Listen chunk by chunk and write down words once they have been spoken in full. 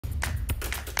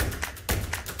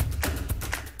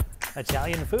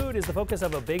Italian food is the focus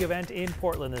of a big event in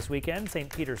Portland this weekend. St.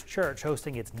 Peter's Church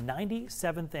hosting its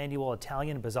 97th annual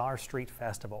Italian Bazaar Street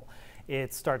Festival.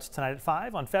 It starts tonight at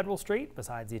 5 on Federal Street.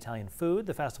 Besides the Italian food,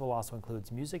 the festival also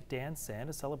includes music, dance, and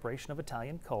a celebration of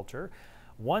Italian culture.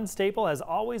 One staple has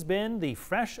always been the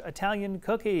fresh Italian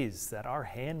cookies that are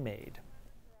handmade.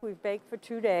 We've baked for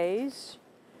 2 days.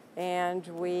 And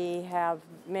we have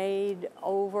made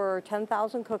over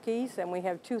 10,000 cookies, and we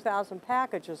have 2,000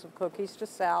 packages of cookies to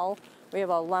sell. We have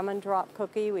a lemon drop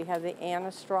cookie, we have the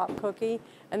anise drop cookie,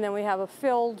 and then we have a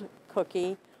filled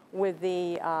cookie with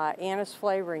the anise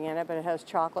flavoring in it, but it has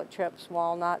chocolate chips,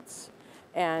 walnuts,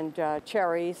 and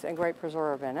cherries and grape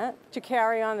preserve in it. To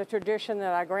carry on the tradition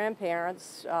that our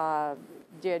grandparents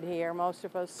did here, most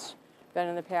of us been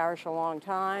in the parish a long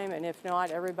time, and if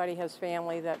not, everybody has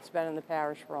family that's been in the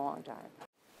parish for a long time.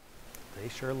 They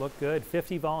sure look good.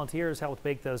 50 volunteers helped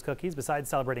bake those cookies. Besides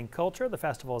celebrating culture, the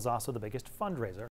festival is also the biggest fundraiser